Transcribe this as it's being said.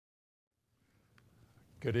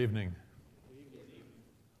Good evening.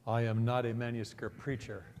 I am not a manuscript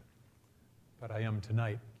preacher, but I am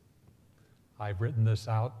tonight. I've written this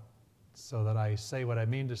out so that I say what I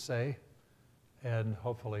mean to say, and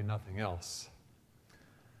hopefully nothing else.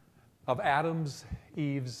 Of atoms,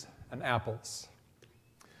 Eves, and apples.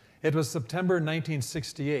 It was September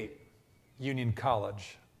 1968, Union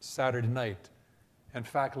College, Saturday night, and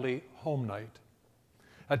faculty home night.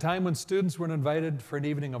 A time when students were invited for an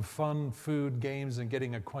evening of fun, food, games, and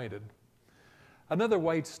getting acquainted. Another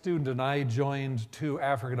white student and I joined two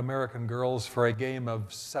African-American girls for a game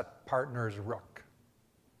of set partners rook.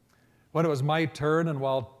 When it was my turn, and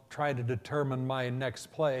while trying to determine my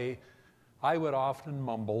next play, I would often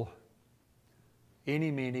mumble,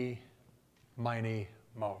 "Eeny, meeny, miny,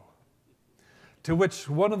 mo." To which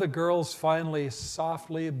one of the girls finally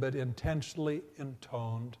softly but intentionally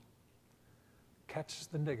intoned, "Catch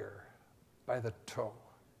the nigger by the toe.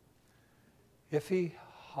 If he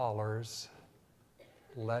hollers,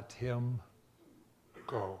 let him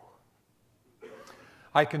go."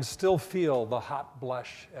 I can still feel the hot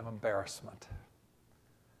blush of embarrassment.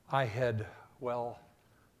 I had, well,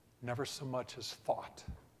 never so much as thought.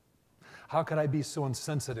 How could I be so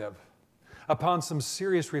insensitive? Upon some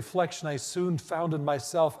serious reflection, I soon found in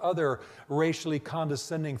myself other racially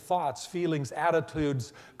condescending thoughts, feelings,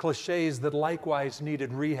 attitudes, cliches that likewise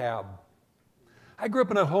needed rehab. I grew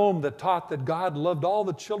up in a home that taught that God loved all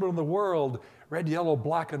the children of the world, red, yellow,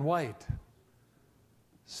 black, and white.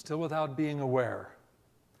 Still without being aware,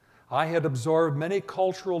 I had absorbed many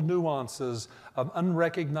cultural nuances of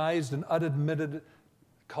unrecognized and unadmitted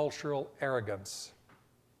cultural arrogance.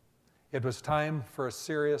 It was time for a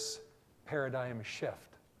serious paradigm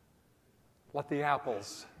shift. Let the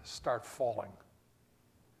apples start falling.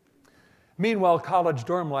 Meanwhile, college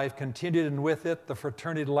dorm life continued, and with it the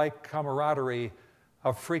fraternity-like camaraderie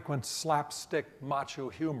of frequent slapstick macho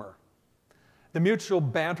humor. The mutual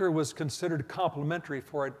banter was considered complimentary,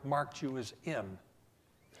 for it marked you as in.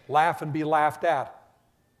 Laugh and be laughed at.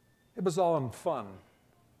 It was all in fun,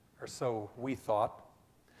 or so we thought.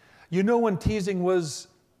 You know when teasing was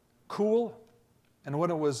cool and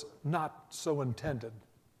when it was not so intended.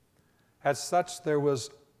 As such, there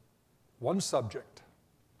was one subject,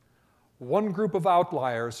 one group of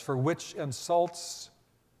outliers for which insults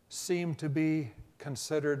seemed to be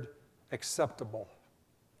considered acceptable,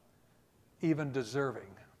 even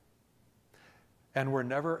deserving, and were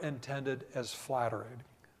never intended as flattering.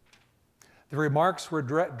 The remarks were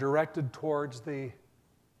directed towards the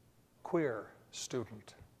queer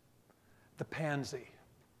student, the pansy,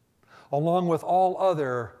 along with all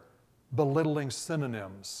other belittling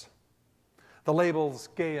synonyms. The labels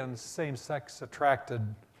gay and same-sex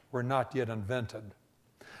attracted were not yet invented.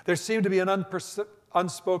 There seemed to be an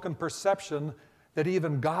unspoken perception that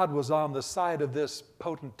even God was on the side of this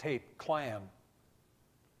potentate clan.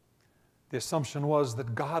 The assumption was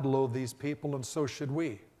that God loathed these people, and so should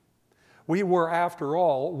we. We were, after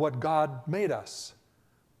all, what God made us,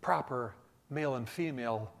 proper male and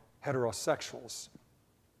female heterosexuals.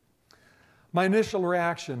 My initial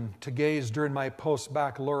reaction to gays during my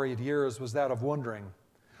post-baccalaureate years was that of wondering,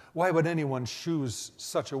 why would anyone choose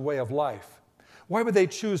such a way of life? Why would they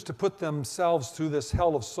choose to put themselves through this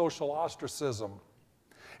hell of social ostracism?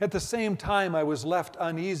 At the same time, I was left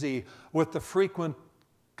uneasy with the frequent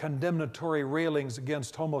condemnatory railings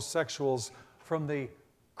against homosexuals from the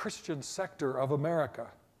Christian sector of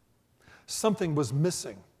America. Something was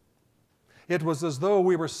missing. It was as though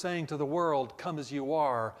we were saying to the world, "Come as you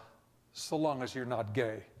are, so long as you're not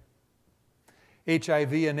gay."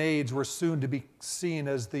 HIV and AIDS were soon to be seen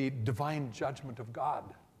as the divine judgment of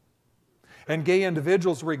God. And gay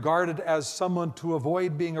individuals were regarded as someone to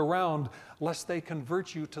avoid being around lest they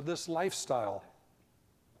convert you to this lifestyle.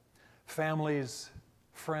 Families,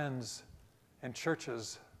 friends, and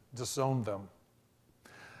churches disowned them.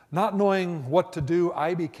 Not knowing what to do,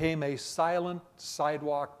 I became a silent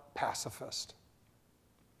sidewalk pacifist.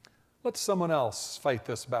 Let someone else fight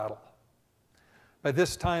this battle. By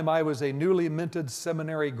this time, I was a newly minted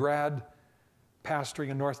seminary grad, pastoring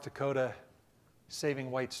in North Dakota,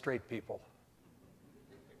 saving white straight people.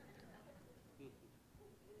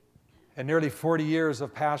 And nearly 40 years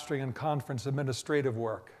of pastoring and conference administrative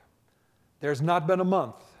work. There's not been a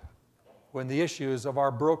month when the issues of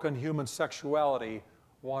our broken human sexuality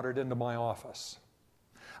wandered into my office.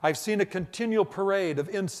 I've seen a continual parade of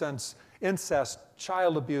incest,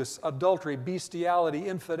 child abuse, adultery, bestiality,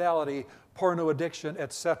 infidelity, porno addiction,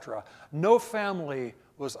 etc. No family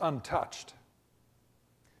was untouched.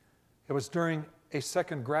 It was during a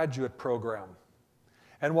second graduate program,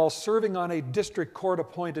 and while serving on a district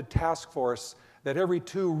court-appointed task force that every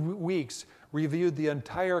 2 weeks reviewed the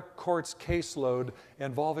entire court's caseload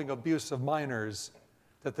involving abuse of minors,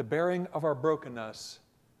 that the bearing of our brokenness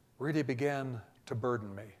really began to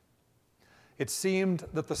burden me. It seemed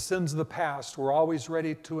that the sins of the past were always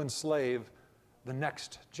ready to enslave the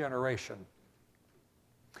next generation.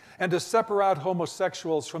 And to separate out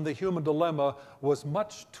homosexuals from the human dilemma was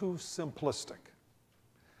much too simplistic.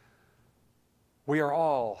 We are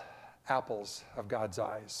all apples of God's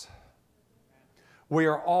eyes. We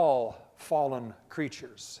are all fallen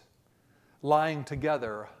creatures, lying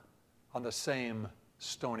together on the same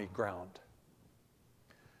stony ground.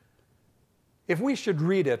 If we should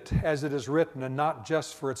read it as it is written and not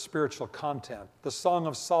just for its spiritual content, the Song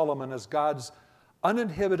of Solomon is God's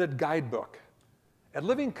uninhibited guidebook, a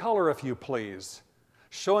living color, if you please,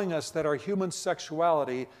 showing us that our human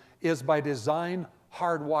sexuality is by design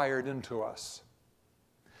hardwired into us.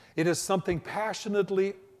 It is something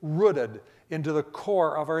passionately rooted into the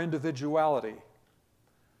core of our individuality.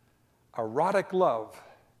 Erotic love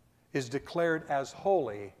is declared as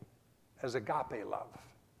holy as agape love.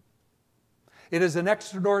 It is an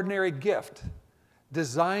extraordinary gift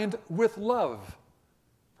designed with love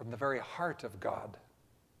from the very heart of God.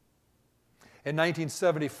 In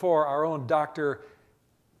 1974, our own Dr.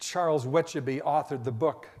 Charles Wetcheby authored the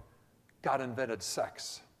book, God Invented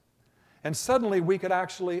Sex. And suddenly we could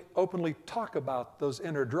actually openly talk about those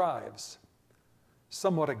inner drives.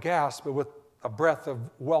 Somewhat aghast, but with a breath of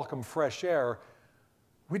welcome fresh air,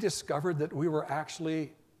 we discovered that we were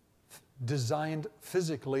actually designed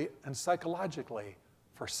physically and psychologically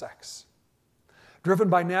for sex. Driven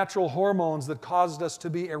by natural hormones that caused us to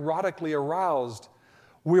be erotically aroused,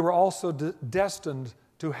 we were also destined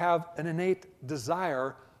to have an innate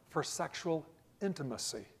desire for sexual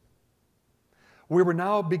intimacy. We were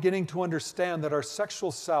now beginning to understand that our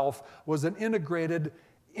sexual self was an integrated,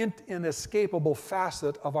 inescapable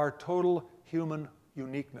facet of our total human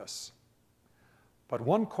uniqueness. But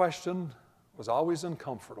one question was always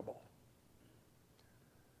uncomfortable.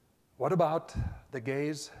 What about the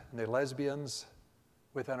gays and the lesbians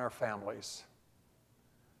within our families,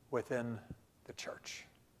 within the church?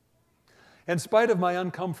 In spite of my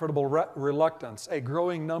uncomfortable reluctance, a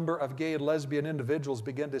growing number of gay and lesbian individuals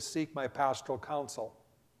began to seek my pastoral counsel.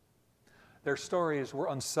 Their stories were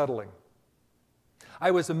unsettling. I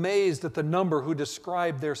was amazed at the number who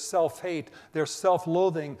described their self-hate, their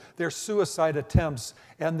self-loathing, their suicide attempts,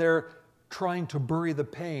 and their trying to bury the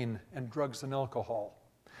pain in drugs and alcohol.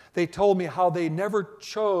 They told me how they never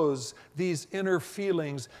chose these inner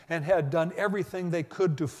feelings and had done everything they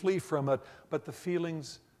could to flee from it, but the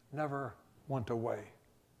feelings never went away.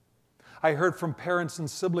 I heard from parents and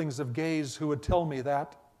siblings of gays who would tell me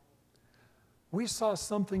that we saw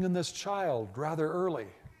something in this child rather early.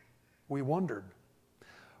 We wondered.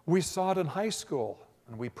 We saw it in high school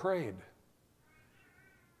and we prayed.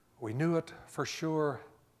 We knew it for sure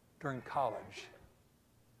during college.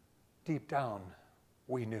 Deep down,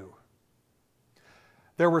 we knew.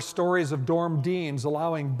 There were stories of dorm deans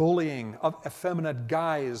allowing bullying of effeminate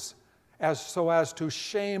guys so as to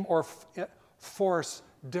shame or force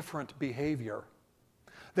different behavior.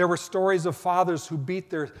 There were stories of fathers who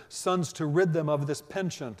beat their sons to rid them of this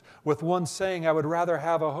penchant, with one saying, "I would rather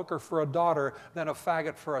have a hooker for a daughter than a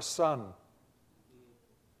faggot for a son."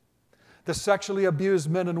 The sexually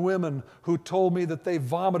abused men and women who told me that they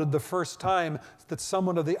vomited the first time that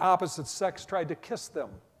someone of the opposite sex tried to kiss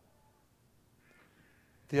them.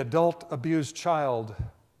 The adult abused child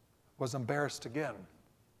was embarrassed again.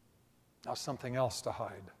 Now something else to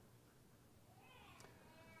hide.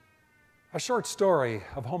 A short story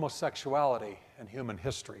of homosexuality in human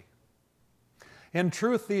history. In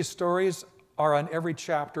truth, these stories are on every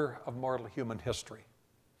chapter of mortal human history.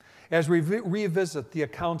 As we revisit the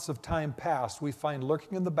accounts of time past, we find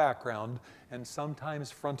lurking in the background, and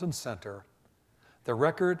sometimes front and center, the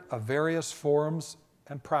record of various forms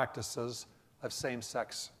and practices of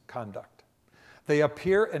same-sex conduct. They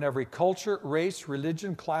appear in every culture, race,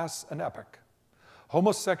 religion, class, and epoch.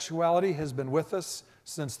 Homosexuality has been with us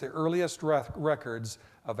since the earliest records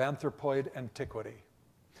of anthropoid antiquity.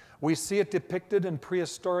 We see it depicted in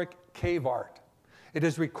prehistoric cave art. It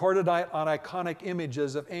is recorded on iconic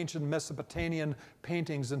images of ancient Mesopotamian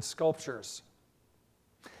paintings and sculptures.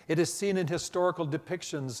 It is seen in historical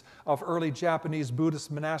depictions of early Japanese Buddhist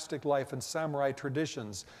monastic life and samurai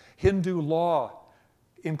traditions. Hindu law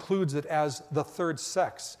includes it as the third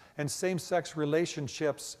sex, and same-sex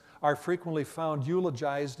relationships are frequently found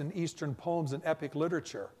eulogized in Eastern poems and epic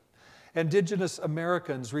literature. Indigenous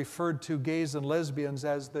Americans referred to gays and lesbians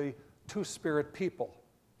as the two-spirit people.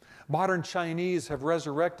 Modern Chinese have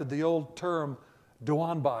resurrected the old term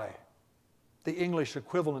duanbai. the English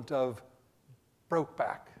equivalent of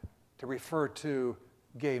brokeback to refer to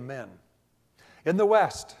gay men. In the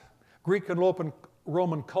West, Greek and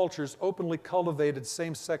Roman cultures openly cultivated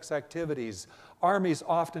same-sex activities. Armies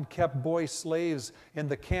often kept boy slaves in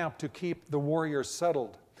the camp to keep the warriors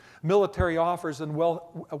settled. Military officers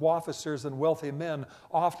and wealthy men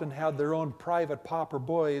often had their own private pauper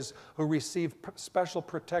boys who received special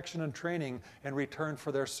protection and training in return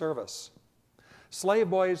for their service. Slave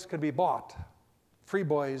boys could be bought. Free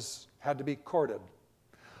boys had to be courted.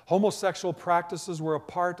 Homosexual practices were a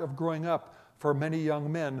part of growing up for many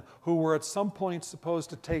young men who were at some point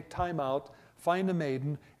supposed to take time out, find a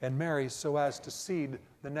maiden, and marry so as to seed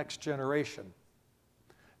the next generation.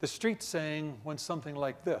 The street saying went something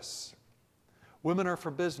like this: women are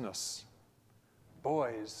for business,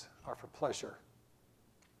 boys are for pleasure.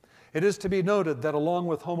 It is to be noted that along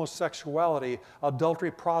with homosexuality,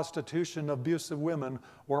 adultery, prostitution, abusive women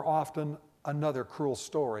were often another cruel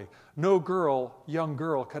story. No young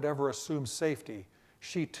girl could ever assume safety.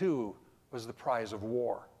 She too was the prize of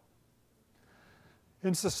war.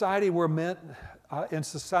 In societies where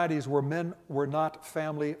men were not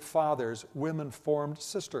family fathers, women formed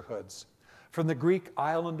sisterhoods. From the Greek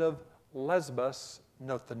island of Lesbos,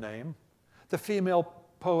 note the name, the female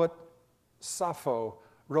poet Sappho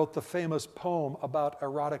wrote the famous poem about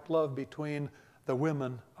erotic love between the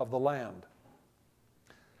women of the land.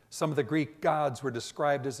 Some of the Greek gods were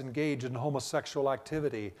described as engaged in homosexual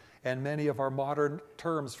activity, and many of our modern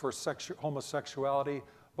terms for homosexuality,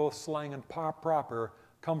 both slang and proper,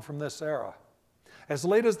 come from this era. As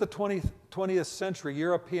late as the 20th century,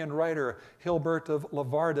 European writer Hilbert of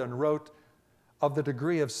Lavardin wrote of the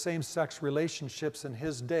degree of same-sex relationships in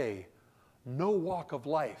his day, "No walk of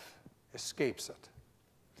life escapes it."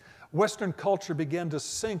 Western culture began to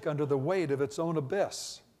sink under the weight of its own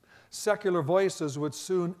abyss. Secular voices would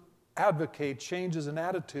soon advocate changes in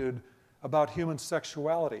attitude about human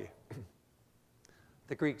sexuality.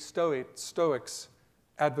 The Greek Stoics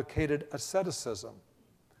advocated asceticism,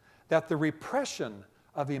 that the repression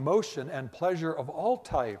of emotion and pleasure of all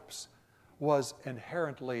types was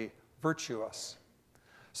inherently virtuous.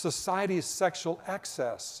 Society's sexual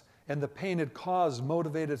excess and the pain it caused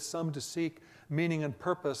motivated some to seek meaning and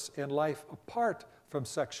purpose in life apart from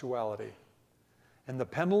sexuality. And the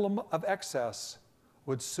pendulum of excess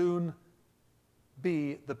would soon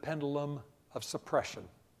be the pendulum of suppression.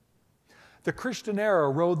 The Christian era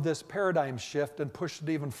rode this paradigm shift and pushed it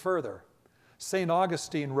even further. St.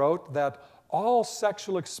 Augustine wrote that all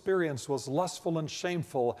sexual experience was lustful and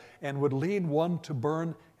shameful and would lead one to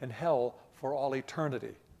burn in hell for all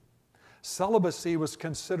eternity. Celibacy was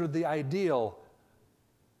considered the ideal,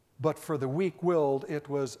 but for the weak-willed, it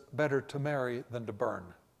was better to marry than to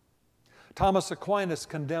burn. Thomas Aquinas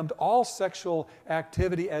condemned all sexual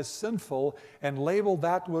activity as sinful and labeled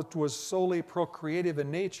that which was solely procreative in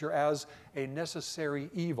nature as a necessary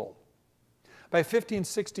evil. By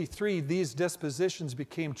 1563, these dispositions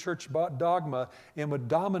became church dogma and would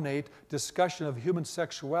dominate discussion of human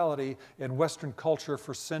sexuality in Western culture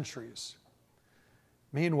for centuries.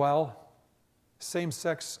 Meanwhile,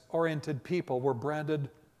 same-sex-oriented people were branded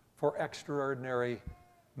for extraordinary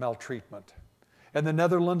maltreatment. In the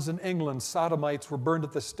Netherlands and England, sodomites were burned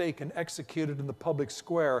at the stake and executed in the public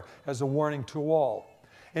square as a warning to all.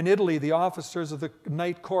 In Italy, the officers of the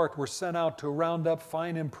night court were sent out to round up,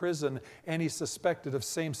 fine, and imprison any suspected of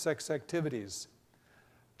same-sex activities.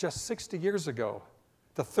 Just 60 years ago,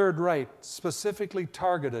 the Third Reich specifically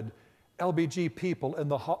targeted LBG people in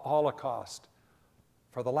the Holocaust.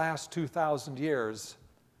 For the last 2,000 years,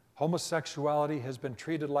 homosexuality has been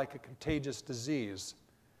treated like a contagious disease.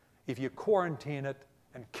 If you quarantine it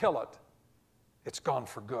and kill it, it's gone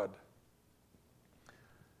for good.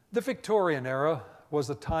 The Victorian era was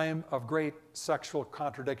a time of great sexual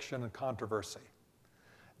contradiction and controversy.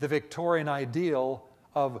 The Victorian ideal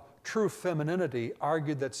of true femininity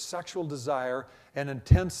argued that sexual desire and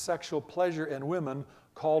intense sexual pleasure in women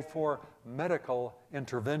called for medical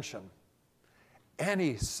intervention.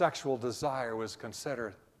 Any sexual desire was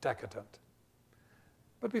considered decadent.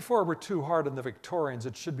 But before we're too hard on the Victorians,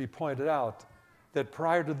 it should be pointed out that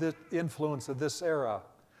prior to the influence of this era,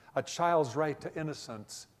 a child's right to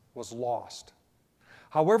innocence was lost.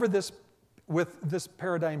 However, with this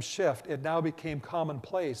paradigm shift, it now became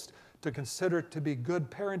commonplace to consider it to be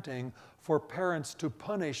good parenting for parents to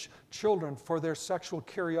punish children for their sexual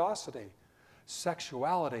curiosity.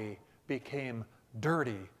 Sexuality became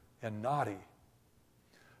dirty and naughty.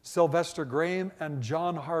 Sylvester Graham and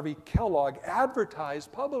John Harvey Kellogg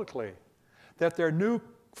advertised publicly that their new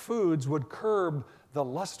foods would curb the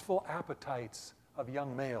lustful appetites of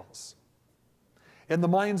young males. In the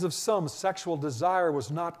minds of some, sexual desire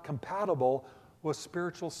was not compatible with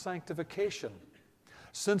spiritual sanctification.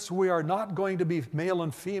 Since we are not going to be male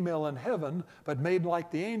and female in heaven, but made like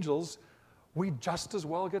the angels, we just as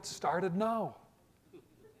well get started now.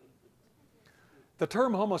 The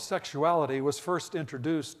term homosexuality was first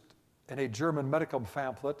introduced in a German medical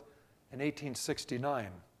pamphlet in 1869.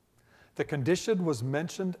 The condition was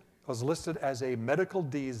listed as a medical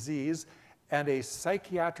disease and a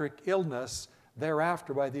psychiatric illness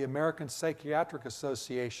thereafter by the American Psychiatric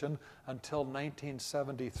Association until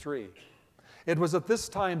 1973. It was at this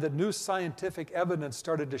time that new scientific evidence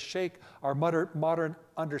started to shake our modern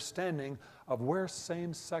understanding of where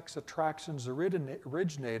same-sex attractions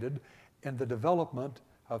originated in the development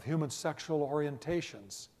of human sexual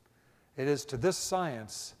orientations. It is to this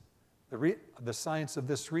science, the science of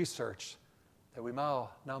this research, that we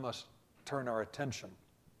now must turn our attention.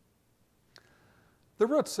 The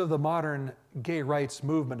roots of the modern gay rights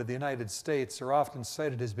movement of the United States are often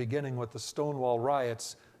cited as beginning with the Stonewall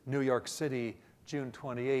riots, New York City, June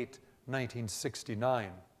 28, 1969.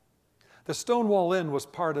 The Stonewall Inn was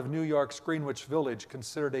part of New York's Greenwich Village,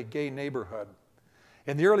 considered a gay neighborhood.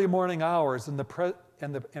 In the early morning hours,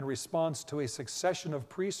 in response to a succession of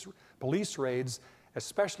police raids,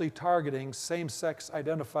 especially targeting same-sex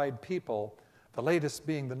identified people, the latest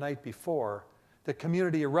being the night before, the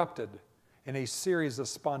community erupted in a series of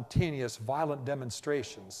spontaneous, violent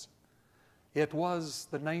demonstrations. It was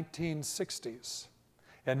the 1960s,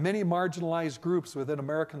 and many marginalized groups within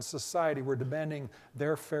American society were demanding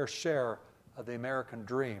their fair share of the American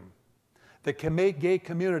dream. The gay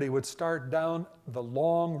community would start down the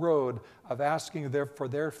long road of asking for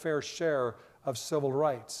their fair share of civil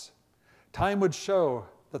rights. Time would show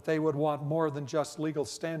that they would want more than just legal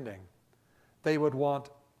standing. They would want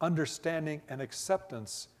understanding and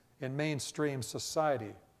acceptance in mainstream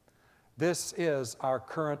society. This is our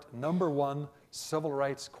current #1 civil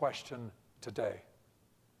rights question today.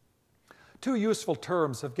 Two useful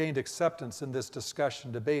terms have gained acceptance in this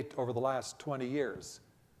discussion debate over the last 20 years: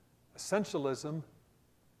 essentialism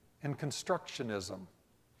and constructionism.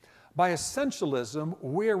 By essentialism,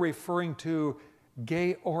 we're referring to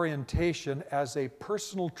gay orientation as a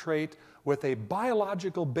personal trait with a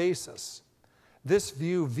biological basis. This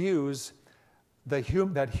view views that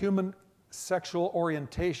human sexual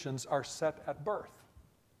orientations are set at birth.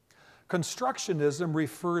 Constructionism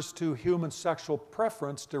refers to human sexual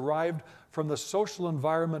preference derived from the social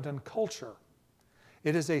environment and culture.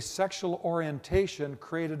 It is a sexual orientation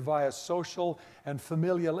created via social and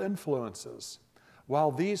familial influences.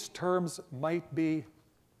 While these terms might be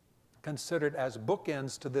considered as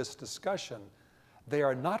bookends to this discussion, they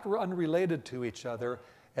are not unrelated to each other,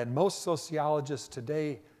 and most sociologists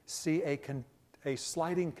today see a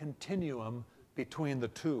sliding continuum between the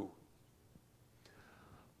two.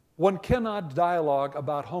 One cannot dialogue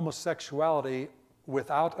about homosexuality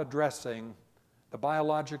without addressing the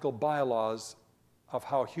biological bylaws of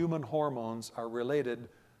how human hormones are related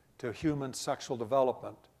to human sexual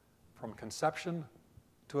development, from conception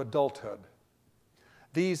to adulthood.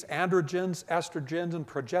 These androgens, estrogens, and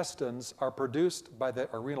progestins are produced by the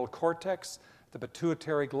adrenal cortex, the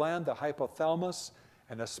pituitary gland, the hypothalamus,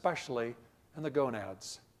 and especially in the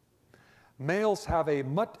gonads. Males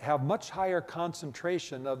have much higher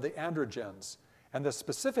concentration of the androgens, and the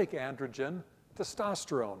specific androgen,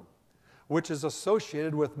 testosterone, which is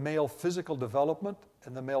associated with male physical development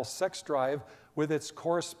and the male sex drive with its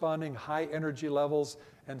corresponding high energy levels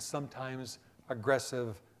and sometimes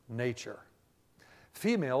aggressive nature.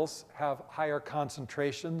 Females have higher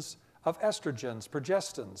concentrations of estrogens,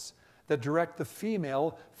 progestins, that direct the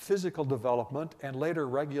female physical development and later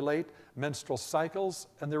regulate menstrual cycles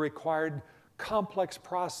and the required complex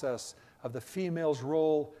process of the female's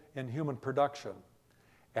role in human production.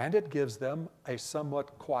 And it gives them a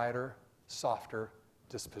somewhat quieter, softer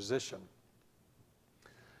disposition.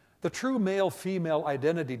 The true male-female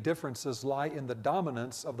identity differences lie in the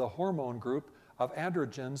dominance of the hormone group of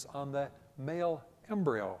androgens on the male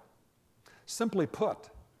embryo. Simply put,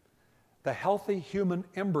 the healthy human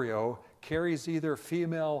embryo carries either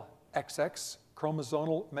female XX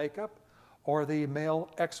chromosomal makeup or the male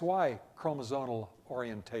XY chromosomal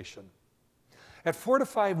orientation. At 4 to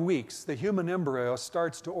 5 weeks, the human embryo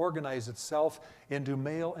starts to organize itself into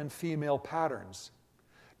male and female patterns,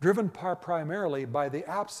 driven primarily by the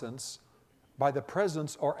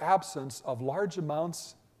presence or absence of large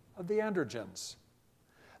amounts of the androgens.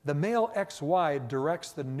 The male XY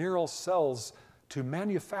directs the neural cells to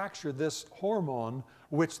manufacture this hormone,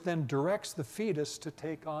 which then directs the fetus to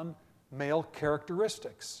take on male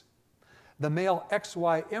characteristics. The male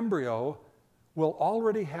XY embryo will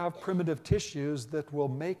already have primitive tissues that will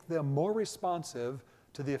make them more responsive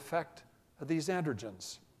to the effect of these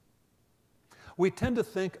androgens. We tend to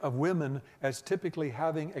think of women as typically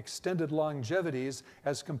having extended longevities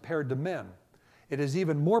as compared to men. It is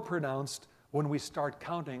even more pronounced when we start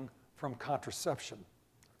counting from conception.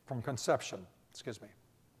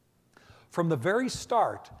 From the very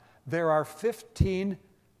start, there are 15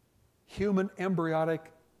 human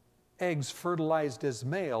embryonic eggs fertilized as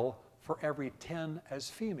male for every 10 as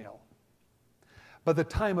female. By the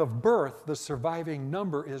time of birth, the surviving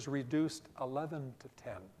number is reduced 11 to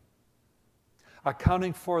 10,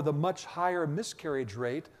 accounting for the much higher miscarriage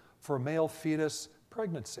rate for male fetus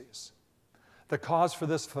pregnancies. The cause for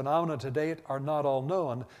this phenomenon to date are not all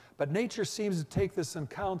known, but nature seems to take this in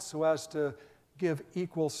account so as to give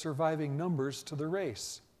equal surviving numbers to the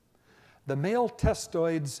race. The male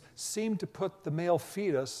testoids seem to put the male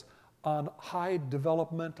fetus on high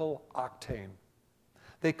developmental octane.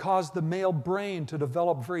 They cause the male brain to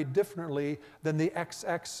develop very differently than the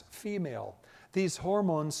XX female. These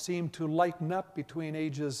hormones seem to lighten up between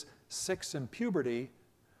ages 6 and puberty,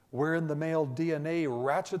 wherein the male DNA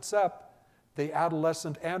ratchets up the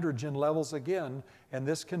adolescent androgen levels again, and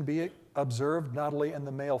this can be observed not only in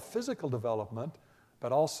the male physical development,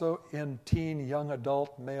 but also in teen, young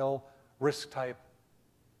adult male risk-type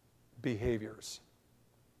behaviors.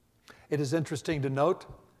 It is interesting to note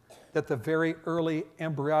that the very early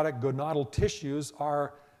embryonic gonadal tissues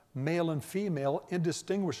are male and female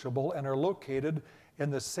indistinguishable and are located in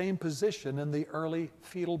the same position in the early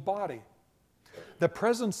fetal body. The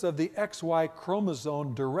presence of the XY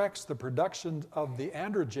chromosome directs the production of the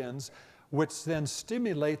androgens, which then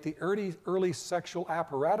stimulate the early sexual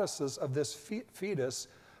apparatuses of this fetus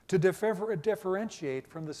to differentiate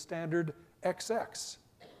from the standard XX.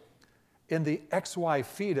 In the XY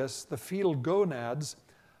fetus, the fetal gonads,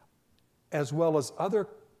 as well as other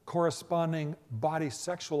corresponding body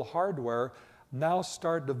sexual hardware, now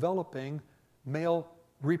start developing male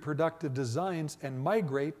reproductive designs and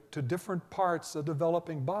migrate to different parts of the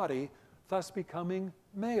developing body, thus becoming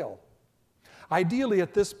male. Ideally,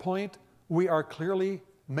 at this point, we are clearly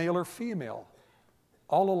male or female,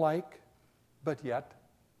 all alike, but yet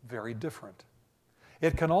very different.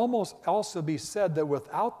 It can almost also be said that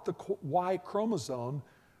without the Y chromosome,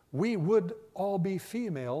 we would all be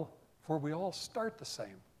female, for we all start the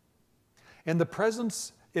same.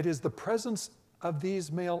 It is the presence of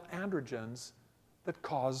these male androgens that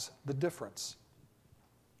cause the difference.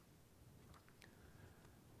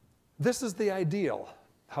 This is the ideal.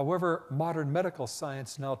 However, modern medical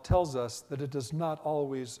science now tells us that it does not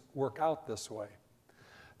always work out this way.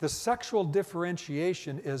 The sexual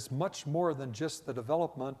differentiation is much more than just the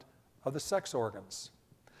development of the sex organs.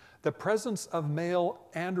 The presence of male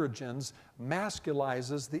androgens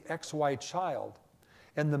masculizes the XY child,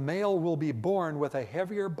 and the male will be born with a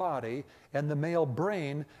heavier body, and the male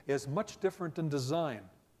brain is much different in design.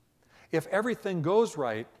 If everything goes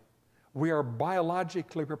right, we are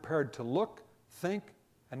biologically prepared to look, think,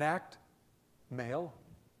 and act male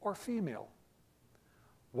or female.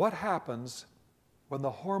 What happens when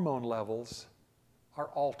the hormone levels are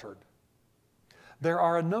altered? There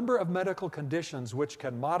are a number of medical conditions which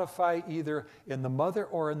can modify either in the mother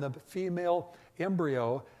or in the female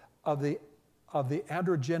embryo of the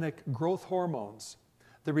androgenic growth hormones.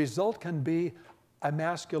 The result can be a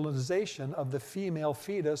masculinization of the female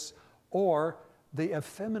fetus or the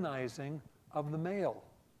effeminizing of the male.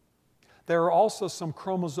 There are also some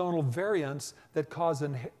chromosomal variants that cause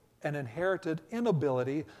an inherited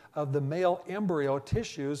inability of the male embryo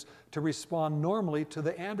tissues to respond normally to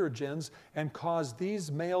the androgens and cause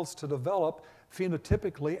these males to develop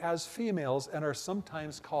phenotypically as females and are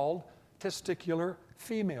sometimes called testicular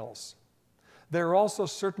females. There are also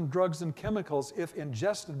certain drugs and chemicals, if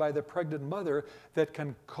ingested by the pregnant mother, that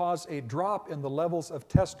can cause a drop in the levels of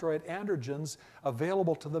testosterone androgens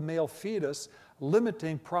available to the male fetus,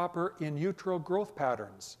 limiting proper in utero growth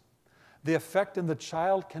patterns. The effect in the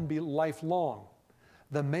child can be lifelong.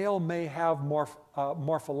 The male may have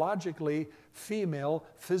morphologically female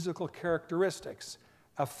physical characteristics,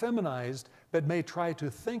 effeminized, but may try to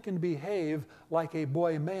think and behave like a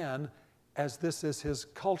boy man, as this is his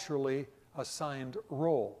culturally assigned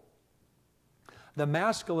role. The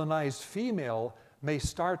masculinized female may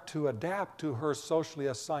start to adapt to her socially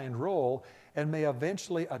assigned role and may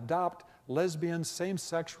eventually adopt lesbian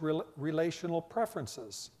same-sex relational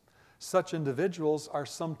preferences. Such individuals are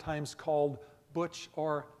sometimes called butch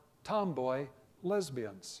or tomboy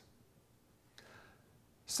lesbians.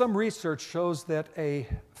 Some research shows that a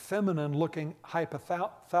feminine-looking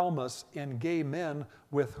hypothalamus in gay men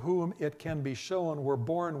with whom it can be shown were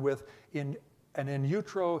born with an in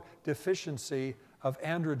utero deficiency of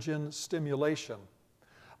androgen stimulation.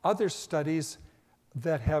 Other studies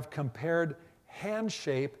that have compared hand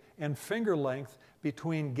shape and finger length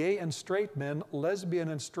between gay and straight men, lesbian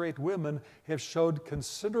and straight women have showed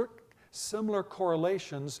similar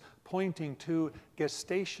correlations pointing to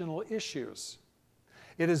gestational issues.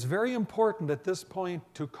 It is very important at this point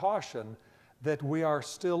to caution that we are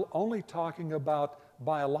still only talking about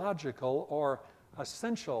biological or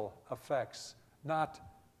essential effects, not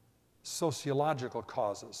sociological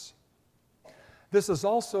causes. This is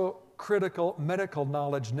also critical medical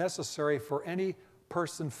knowledge necessary for any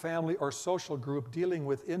person, family, or social group dealing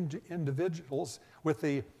with individuals with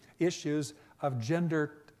the issues of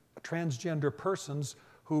transgender persons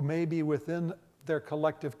who may be within their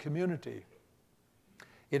collective community.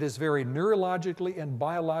 It is very neurologically and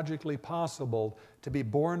biologically possible to be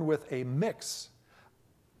born with a mix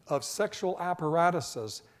of sexual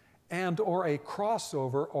apparatuses and/or a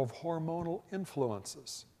crossover of hormonal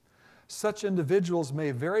influences. Such individuals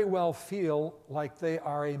may very well feel like they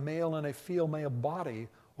are a male in a female body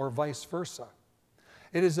or vice versa.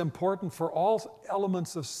 It is important for all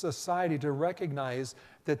elements of society to recognize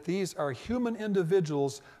that these are human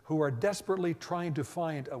individuals who are desperately trying to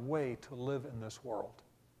find a way to live in this world.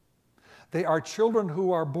 They are children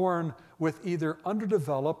who are born with either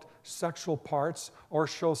underdeveloped sexual parts or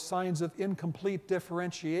show signs of incomplete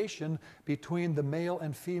differentiation between the male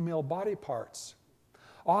and female body parts.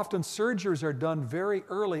 Often surgeries are done very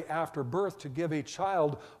early after birth to give a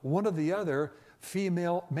child one or the other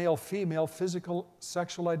male-female physical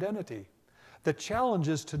sexual identity. The challenge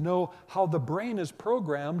is to know how the brain is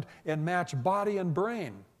programmed and match body and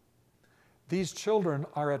brain. These children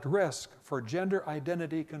are at risk for gender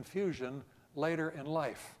identity confusion later in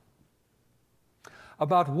life.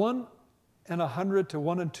 About 1 in 100 to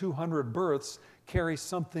 1 in 200 births carry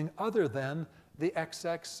something other than the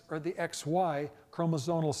XX or the XY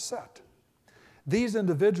chromosomal set. These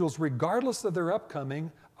individuals, regardless of their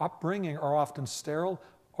upbringing, are often sterile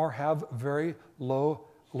or have very low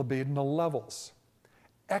libidinal levels.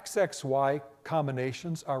 XXY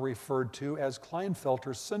combinations are referred to as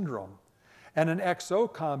Klinefelter syndrome, and an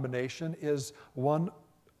XO combination is one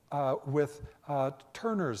with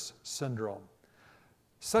Turner's syndrome.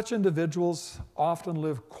 Such individuals often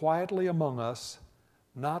live quietly among us,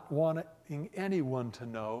 not wanting anyone to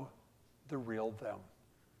know the real them.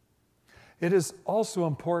 It is also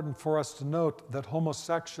important for us to note that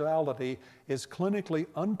homosexuality is clinically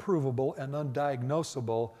unprovable and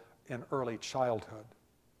undiagnosable in early childhood.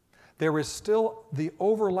 There is still the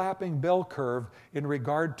overlapping bell curve in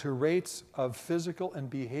regard to rates of physical and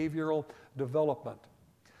behavioral development.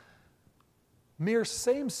 Mere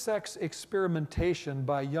same-sex experimentation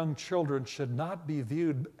by young children should not be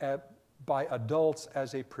viewed by adults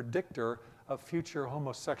as a predictor of future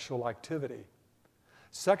homosexual activity.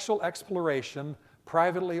 Sexual exploration,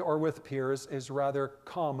 privately or with peers, is rather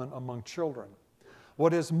common among children.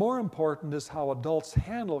 What is more important is how adults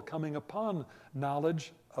handle coming upon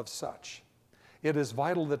knowledge of such. It is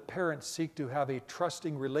vital that parents seek to have a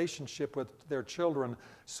trusting relationship with their children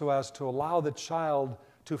so as to allow the child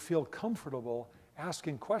to feel comfortable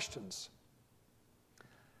asking questions.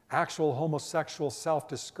 Actual homosexual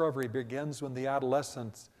self-discovery begins when the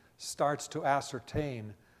adolescent starts to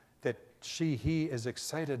ascertain that he is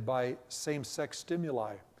excited by same-sex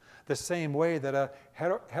stimuli, the same way that a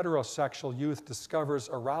heterosexual youth discovers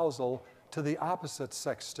arousal to the opposite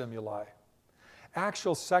sex stimuli.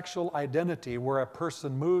 Actual sexual identity, where a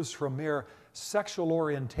person moves from mere sexual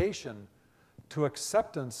orientation to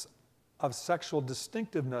acceptance of sexual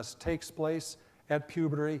distinctiveness, takes place at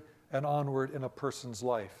puberty and onward in a person's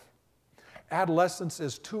life. Adolescence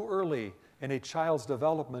is too early in a child's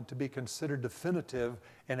development to be considered definitive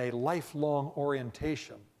in a lifelong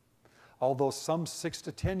orientation, although some 6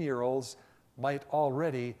 to 10-year-olds might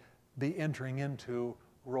already be entering into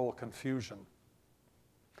role confusion.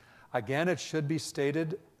 Again, it should be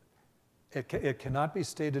stated, it cannot be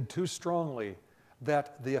stated too strongly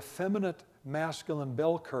that the effeminate masculine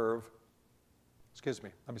bell curve,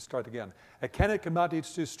 It cannot be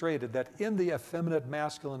too stated that in the effeminate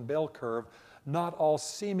masculine bell curve, not all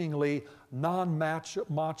seemingly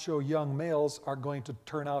non-macho young males are going to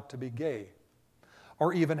turn out to be gay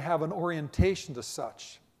or even have an orientation to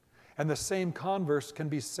such. And the same converse can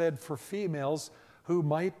be said for females who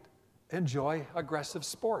might enjoy aggressive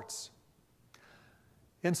sports.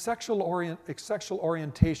 In sexual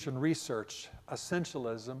orientation research,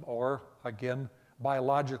 essentialism, or again,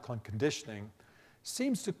 biological conditioning,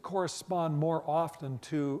 seems to correspond more often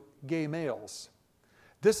to gay males.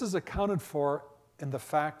 This is accounted for in the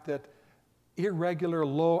fact that Irregular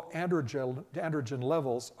low androgen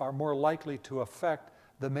levels are more likely to affect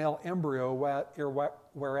the male embryo,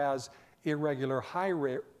 whereas irregular high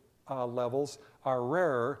levels are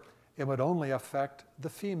rarer and would only affect the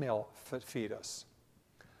female fetus.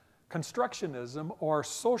 Constructionism, or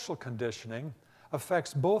social conditioning,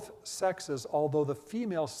 affects both sexes, although the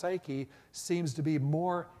female psyche seems to be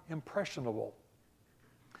more impressionable.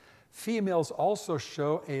 Females also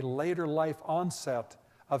show a later life onset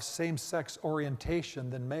of same-sex orientation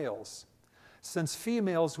than males. Since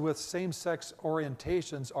females with same-sex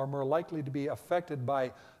orientations are more likely to be affected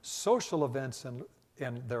by social events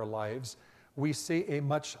in their lives, we see a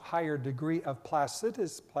much higher degree of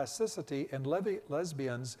plasticity in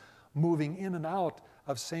lesbians moving in and out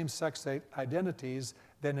of same-sex identities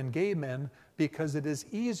than in gay men, because it is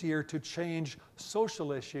easier to change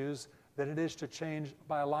social issues than it is to change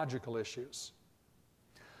biological issues.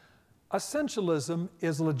 Essentialism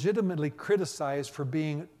is legitimately criticized for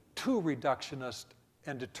being too reductionist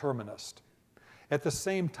and determinist. At the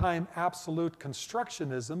same time, absolute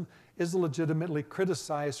constructionism is legitimately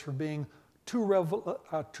criticized for being too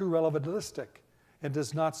relativistic and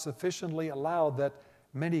does not sufficiently allow that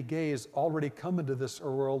many gays already come into this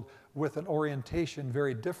world with an orientation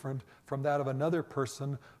very different from that of another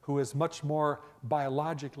person who is much more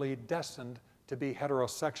biologically destined to be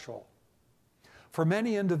heterosexual. For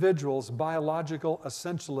many individuals, biological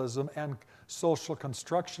essentialism and social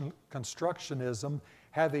constructionism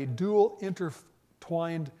have a dual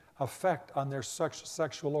intertwined effect on their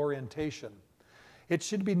sexual orientation. It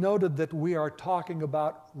should be noted that we are talking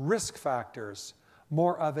about risk factors,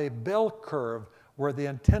 more of a bell curve where the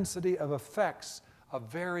intensity of effects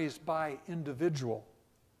varies by individual.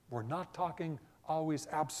 We're not talking always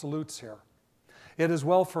absolutes here. It is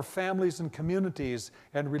well for families and communities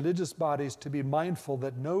and religious bodies to be mindful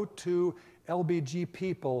that no two LBG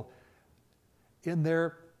people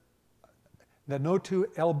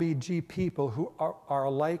who are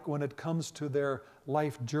alike when it comes to their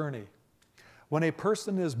life journey. When a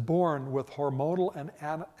person is born with hormonal and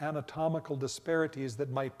anatomical disparities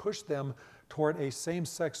that might push them toward a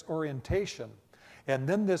same-sex orientation, and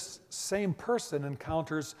then this same person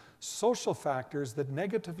encounters social factors that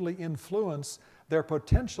negatively influence their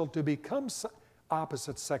potential to become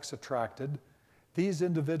opposite sex attracted, these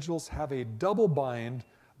individuals have a double-bind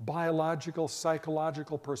biological,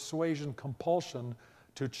 psychological persuasion compulsion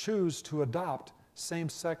to choose to adopt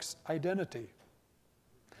same-sex identity.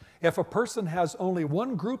 If a person has only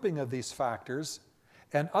one grouping of these factors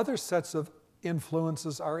and other sets of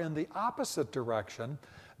influences are in the opposite direction,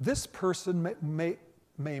 this person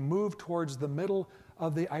may move towards the middle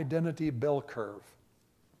of the identity bell curve.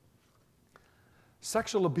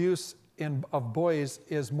 Sexual abuse of boys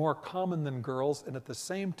is more common than girls, and at the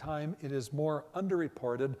same time, it is more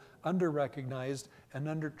underreported, underrecognized, and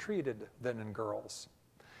undertreated than in girls.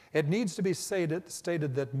 It needs to be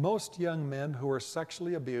stated that most young men who are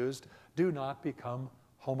sexually abused do not become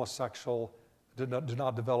homosexual, do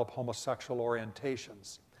not develop homosexual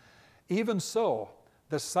orientations. Even so,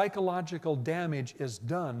 the psychological damage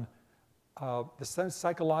done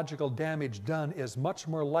is much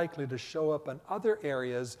more likely to show up in other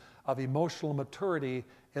areas of emotional maturity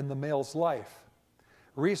in the male's life.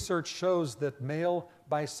 Research shows that male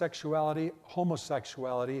bisexuality,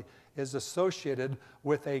 homosexuality is associated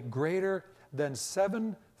with a greater than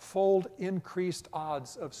 7-fold increased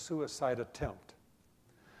odds of suicide attempt.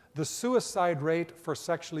 The suicide rate for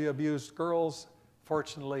sexually abused girls,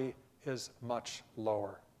 fortunately, is much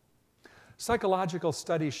lower. Psychological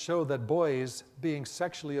studies show that boys being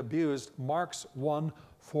sexually abused marks one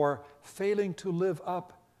for failing to live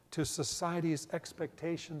up to society's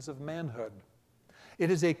expectations of manhood. It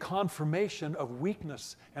is a confirmation of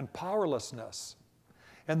weakness and powerlessness.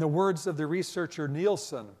 In the words of the researcher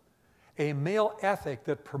Nielsen, a male ethic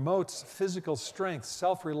that promotes physical strength,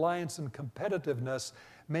 self-reliance, and competitiveness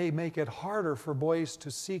may make it harder for boys to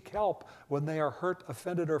seek help when they are hurt,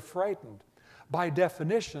 offended, or frightened. By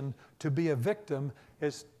definition, to be a victim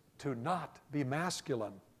is to not be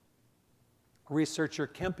masculine. Researcher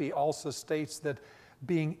Kempe also states that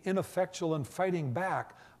being ineffectual and fighting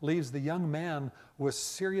back leaves the young man with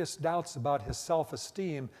serious doubts about his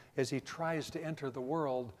self-esteem as he tries to enter the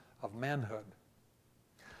world of manhood.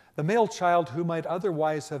 The male child who might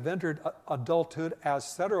otherwise have entered adulthood as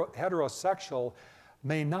heterosexual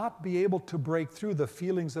may not be able to break through the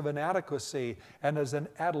feelings of inadequacy, and as an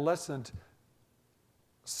adolescent,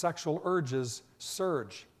 sexual urges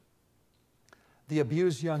surge. The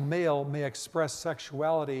abused young male may express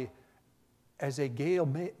sexuality as a gay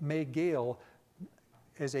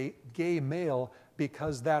male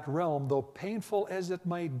because that realm, though painful as it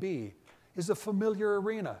might be, is a familiar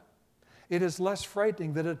arena. It is less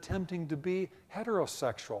frightening than attempting to be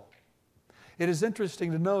heterosexual. It is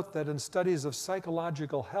interesting to note that in studies of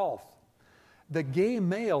psychological health, the gay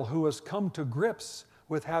male who has come to grips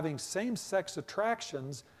with having same-sex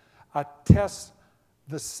attractions attests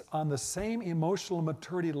on the same emotional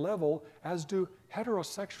maturity level as do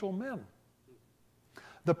heterosexual men.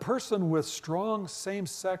 The person with strong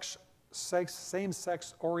same-sex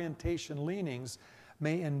orientation leanings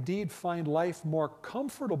may indeed find life more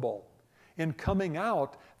comfortable in coming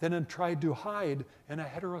out than in trying to hide in a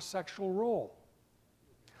heterosexual role.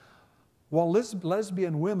 While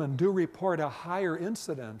lesbian women do report a higher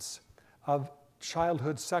incidence of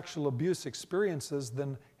childhood sexual abuse experiences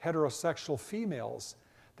than heterosexual females,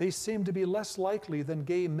 they seem to be less likely than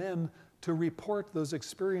gay men to report those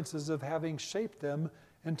experiences of having shaped them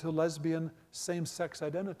into lesbian same-sex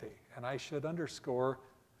identity. And I should underscore,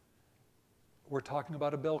 we're talking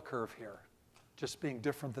about a bell curve here, just being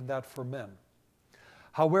different than that for men.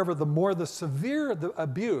 However, the more the severe the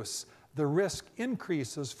abuse, the risk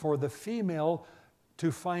increases for the female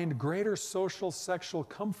to find greater social sexual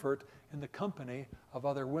comfort in the company of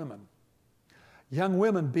other women. Young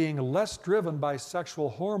women, being less driven by sexual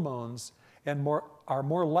hormones and are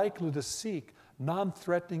more likely to seek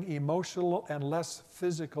non-threatening emotional and less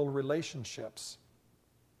physical relationships.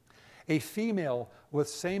 A female with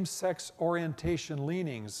same-sex orientation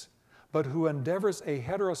leanings, but who endeavors a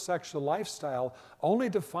heterosexual lifestyle only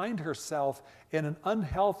to find herself in an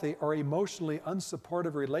unhealthy or emotionally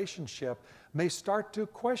unsupportive relationship, may start to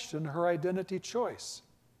question her identity choice.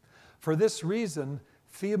 For this reason,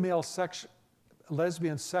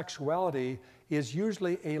 lesbian sexuality is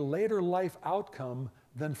usually a later life outcome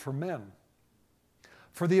than for men.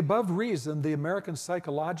 For the above reason, the American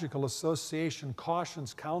Psychological Association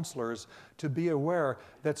cautions counselors to be aware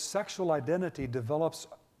that sexual identity develops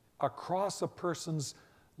across a person's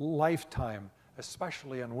lifetime,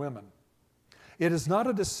 especially in women. It is not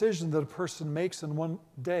a decision that a person makes in one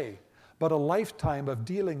day, but a lifetime of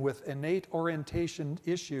dealing with innate orientation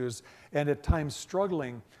issues and at times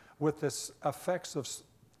struggling with the effects of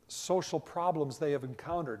social problems they have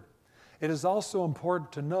encountered. It is also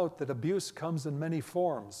important to note that abuse comes in many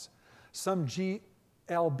forms. Some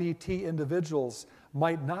GLBT individuals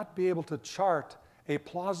might not be able to chart a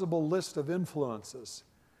plausible list of influences.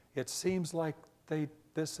 It seems like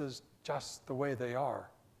this is just the way they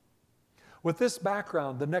are. With this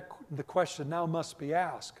background, the question now must be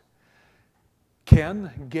asked,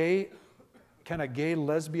 can a gay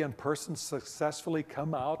lesbian person successfully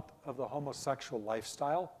come out of the homosexual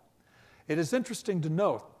lifestyle? It is interesting to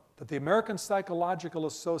note that the American Psychological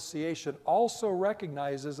Association also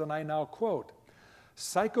recognizes, and I now quote,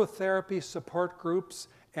 psychotherapy support groups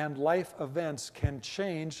and life events can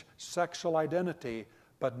change sexual identity,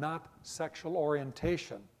 but not sexual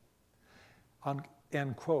orientation,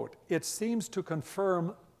 end quote. This seems to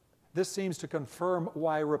confirm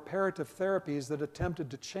why reparative therapies that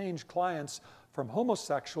attempted to change clients from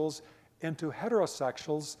homosexuals into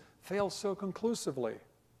heterosexuals fail so conclusively.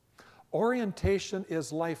 Orientation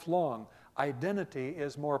is lifelong. Identity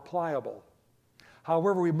is more pliable.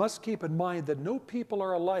 However, we must keep in mind that no people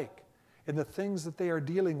are alike, and the things that they are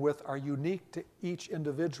dealing with are unique to each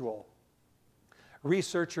individual.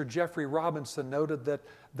 Researcher Jeffrey Robinson noted that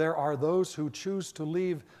there are those who choose to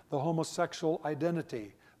leave the homosexual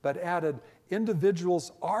identity, but added,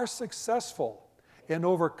 individuals are successful in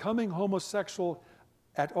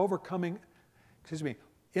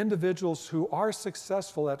individuals who are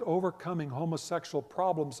successful at overcoming homosexual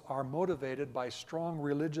problems are motivated by strong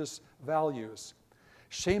religious values.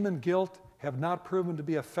 Shame and guilt have not proven to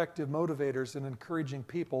be effective motivators in encouraging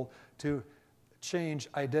people to change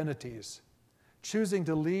identities. Choosing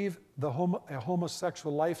to leave a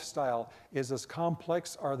homosexual lifestyle is as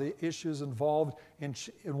complex as the issues involved in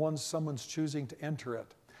someone's choosing to enter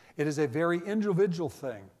it. It is a very individual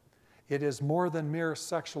thing. It is more than mere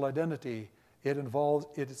sexual identity. It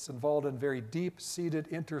is involved in very deep-seated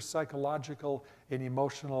interpsychological and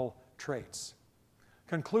emotional traits.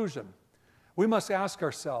 Conclusion. We must ask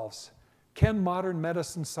ourselves, can modern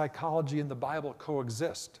medicine, psychology, and the Bible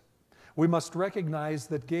coexist? We must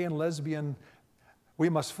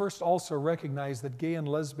first also recognize that gay and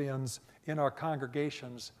lesbians in our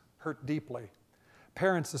congregations hurt deeply.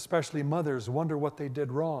 Parents, especially mothers, wonder what they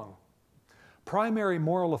did wrong. Primary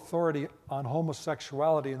moral authority on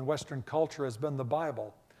homosexuality in Western culture has been the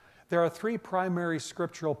Bible. There are 3 primary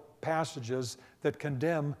scriptural passages that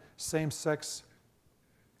condemn same-sex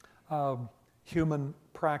human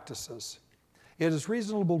practices. It is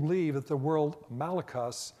reasonable to believe that the word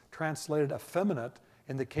malakos, translated effeminate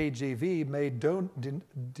in the KJV, may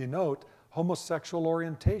denote homosexual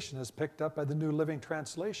orientation is picked up by the New Living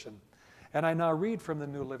Translation. And I now read from the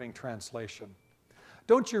New Living Translation.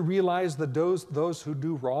 Don't you realize that those who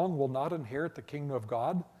do wrong will not inherit the kingdom of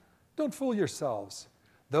God? Don't fool yourselves.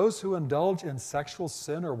 Those who indulge in sexual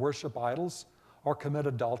sin or worship idols or commit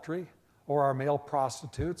adultery or are male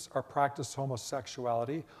prostitutes or practice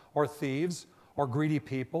homosexuality or thieves or greedy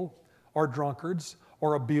people or drunkards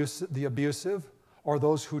or the abusive or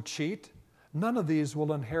those who cheat, none of these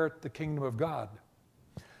will inherit the kingdom of God.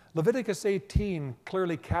 Leviticus 18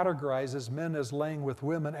 clearly categorizes men as laying with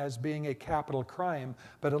women as being a capital crime,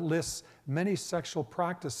 but it lists many sexual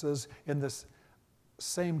practices in this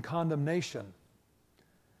same condemnation.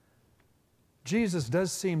 Jesus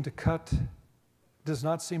does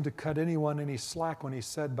not seem to cut anyone any slack when he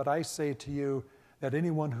said, "But I say to you that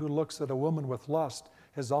anyone who looks at a woman with lust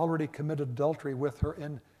has already committed adultery with her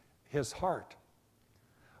in his heart."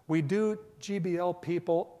 We do GBL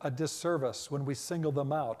people a disservice when we single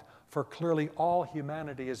them out, for clearly all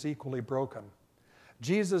humanity is equally broken.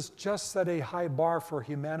 Jesus just set a high bar for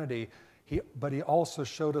humanity, but he also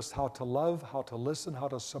showed us how to love, how to listen, how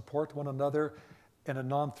to support one another in a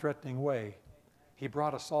non-threatening way. He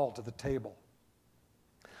brought us all to the table.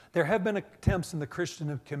 There have been attempts in the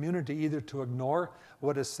Christian community either to ignore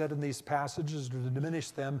what is said in these passages or to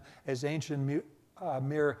diminish them as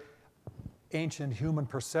mere ancient human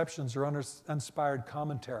perceptions or uninspired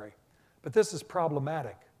commentary. But this is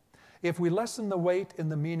problematic. If we lessen the weight in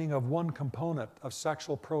the meaning of one component of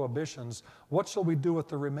sexual prohibitions, what shall we do with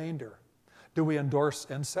the remainder? Do we endorse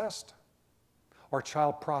incest or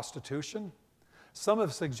child prostitution? Some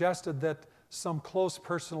have suggested that some close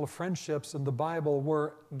personal friendships in the Bible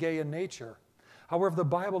were gay in nature. However, the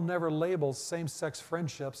Bible never labels same-sex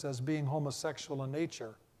friendships as being homosexual in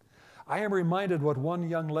nature. I am reminded what one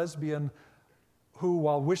young lesbian who,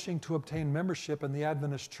 while wishing to obtain membership in the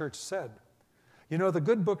Adventist church, said. "You know, the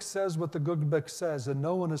good book says what the good book says, and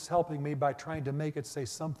no one is helping me by trying to make it say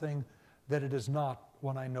something that it is not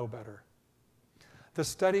when I know better." The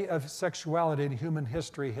study of sexuality in human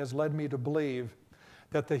history has led me to believe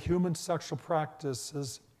that the human sexual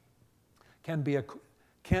practices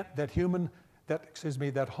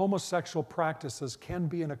that homosexual practices can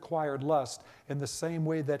be an acquired lust in the same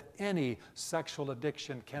way that any sexual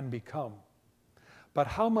addiction can become. But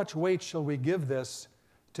how much weight shall we give this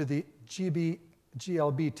to the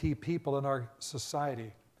GLBT people in our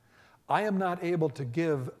society? I am not able to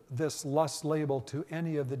give this lust label to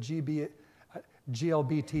any of the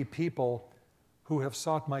GLBT people who have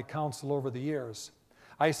sought my counsel over the years.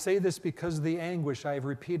 I say this because of the anguish I have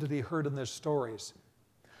repeatedly heard in their stories.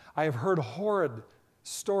 I have heard horrid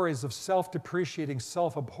stories of self-depreciating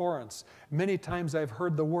self-abhorrence. Many times I've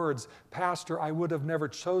heard the words, "Pastor, I would have never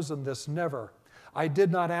chosen this, never. I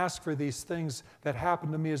did not ask for these things that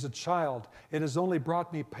happened to me as a child. It has only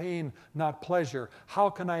brought me pain, not pleasure. How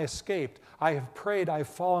can I escape? I have prayed, I've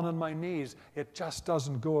fallen on my knees. It just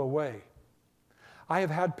doesn't go away." I have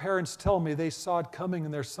had parents tell me they saw it coming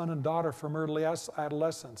in their son and daughter from early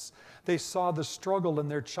adolescence. They saw the struggle in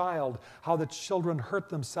their child, how the children hurt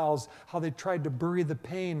themselves, how they tried to bury the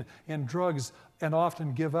pain in drugs and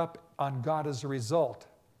often give up on God as a result.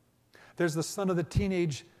 There's the son of the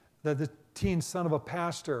teen son of a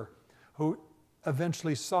pastor who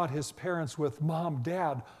eventually sought his parents with, "Mom,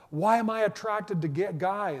 Dad, why am I attracted to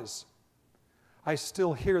guys?" I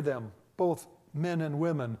still hear them, both men and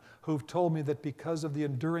women, who've told me that because of the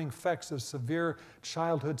enduring effects of severe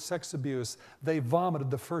childhood sex abuse, they vomited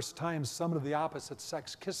the first time someone of the opposite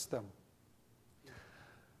sex kissed them.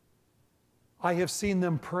 I have seen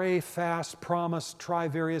them pray, fast, promise, try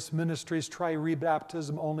various ministries, try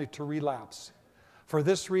rebaptism only to relapse. For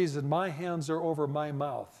this reason, my hands are over my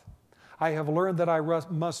mouth. I have learned that I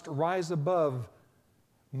must rise above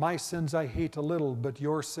my sins I hate a little, but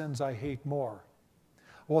your sins I hate more.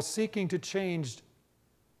 While seeking to change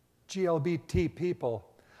GLBT people,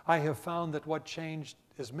 I have found that what changed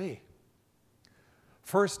is me.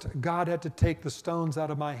 First, God had to take the stones out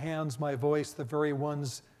of my hands, my voice, the very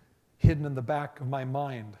ones hidden in the back of my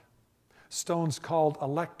mind. Stones called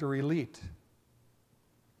elector elite.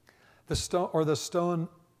 The stone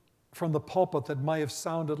from the pulpit that might have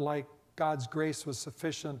sounded like God's grace was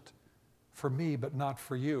sufficient for me, but not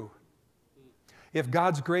for you. If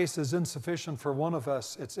God's grace is insufficient for one of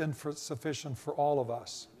us, it's insufficient for all of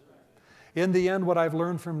us. In the end, what I've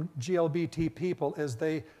learned from GLBT people is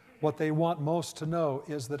what they want most to know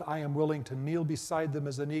is that I am willing to kneel beside them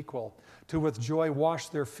as an equal, to with joy wash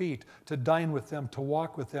their feet, to dine with them, to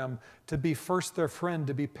walk with them, to be first their friend,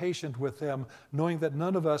 to be patient with them, knowing that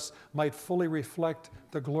none of us might fully reflect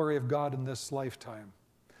the glory of God in this lifetime.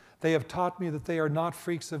 They have taught me that they are not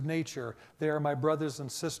freaks of nature. They are my brothers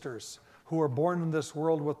and sisters who are born in this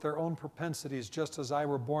world with their own propensities, just as I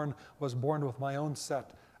was born with my own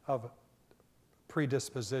set of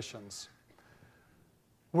predispositions.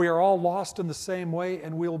 We are all lost in the same way,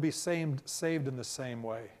 and we will be saved in the same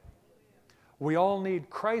way. We all need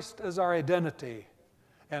Christ as our identity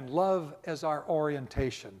and love as our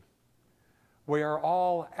orientation. We are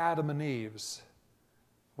all Adam and Eve's.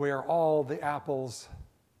 We are all the apples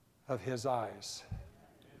of his eyes.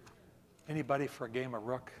 Anybody for a game of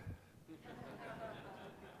rook?